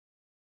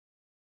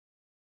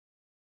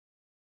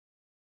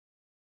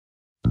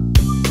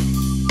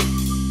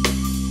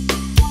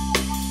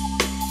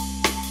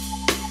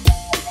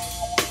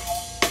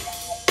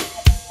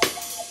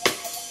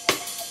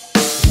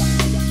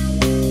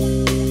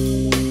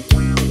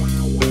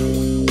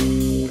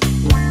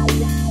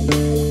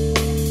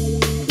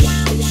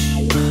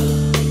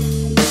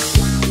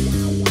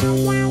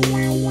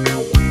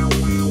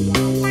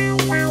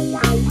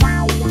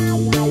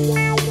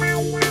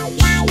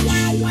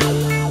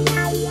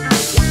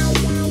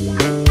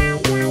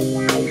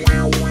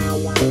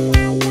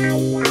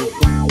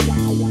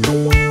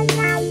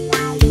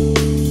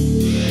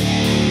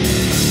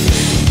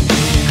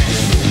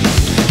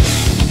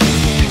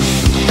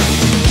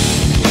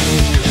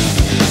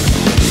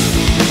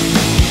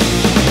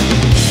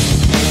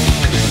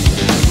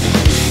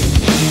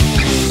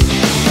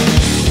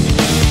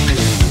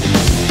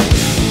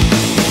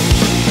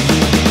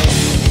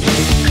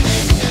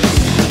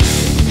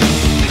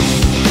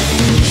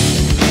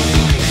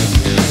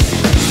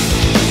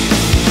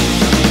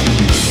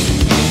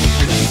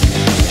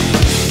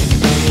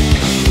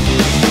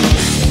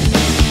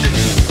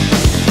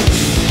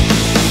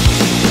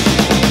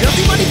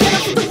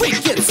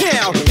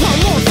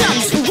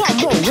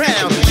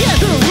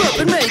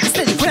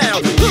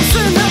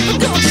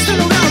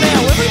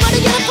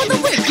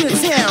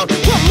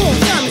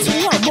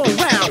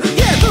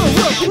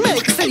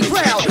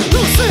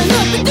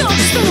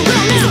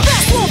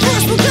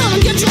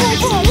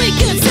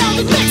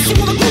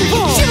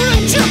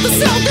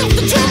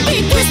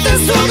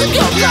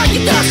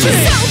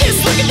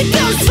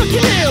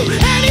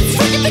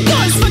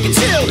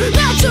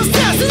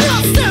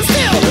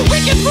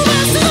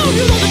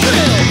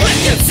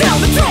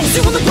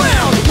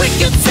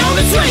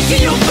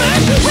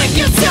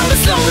Wicked sound, the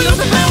soul of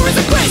the power is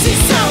a crazy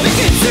sound. It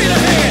gets in the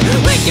head.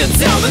 Wicked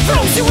sound that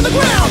throws you on the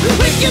ground.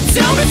 Wicked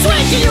sound that's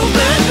waking you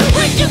bed.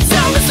 Wicked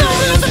sound, the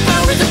soul of the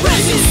power is a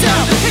crazy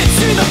sound. It hits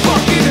you in the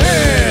fucking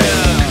head.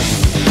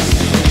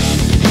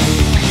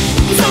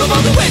 It's all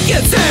about the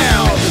wicked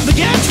sound. The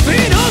catch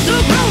feet of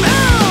the ground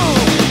now.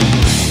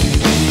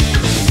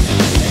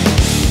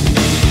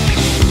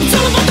 It's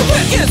all about the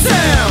wicked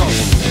sound.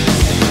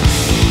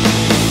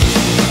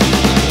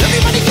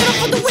 Everybody get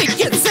up on the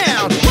wicked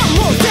sound. One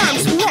more time,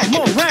 just one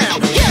more round.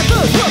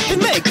 Gather up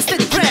and make a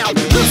steady crowd.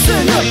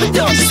 Loosen up and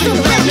don't just spin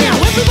around now.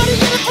 Everybody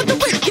get up on the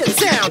wicked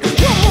sound.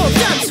 One more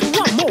time, just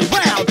one more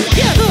round.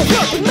 Gather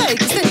up and make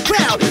a steady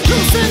crowd.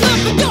 Loosen up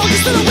and don't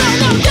just spin around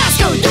now. That's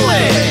how we do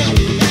it.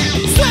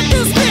 Sweat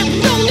the step,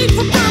 no need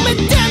for permit.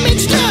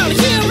 Damage down,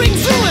 hearing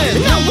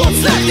fluid. Now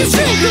what's left is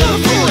singular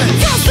fluid.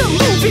 Cause the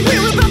movie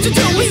we're about to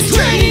do is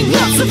draining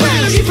lots of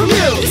energy from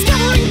you.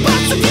 Discovering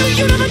parts of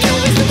you never knew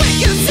is the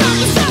wicked sound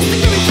that's fast to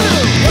carry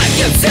through.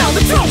 Wicked sound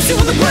that throws you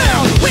on the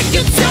ground.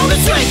 Wicked sound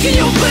that's waking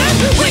your bed.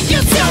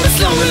 Wicked sound that's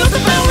slowing up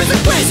the power is a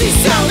crazy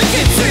sound that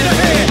gets in the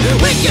head.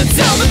 Wicked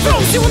sound that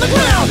throws you on the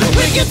ground.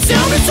 Wicked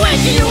sound that's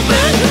waking your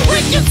bed.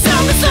 Wicked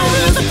sound that's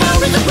slowing up the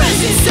power is a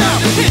crazy sound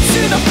that hits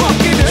you in the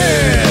fucking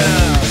head.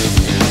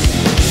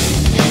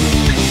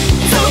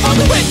 It's all about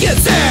the wicked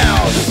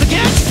sound. The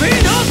catch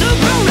feet of the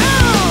ground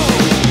now.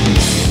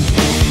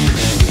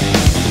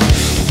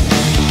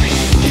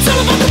 It's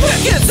all about the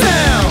wicked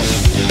sound.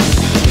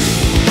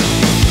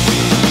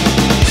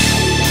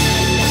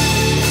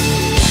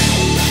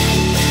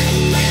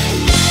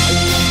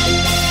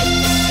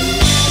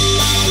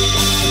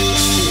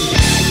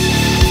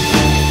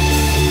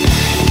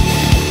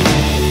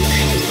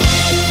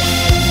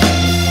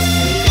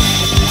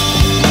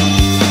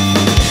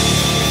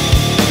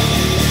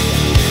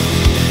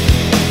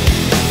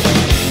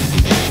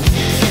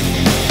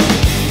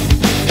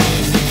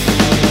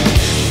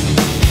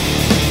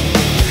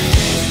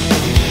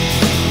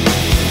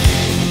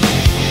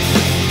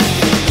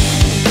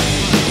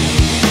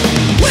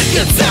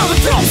 Wicked sound that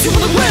throws you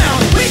on the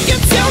ground.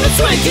 Wicked sound that's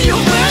waking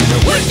your bed.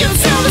 Wicked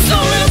sound that's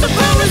slowing up the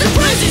power is a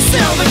crazy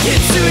sound that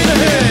hits you in the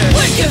head.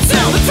 Wicked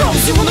sound that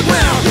throws you on the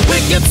ground.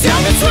 Wicked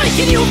sound that's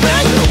waking your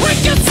bed.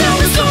 Wicked sound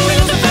that's slowing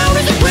up the power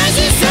is a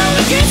crazy sound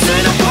that hits you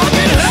in the head.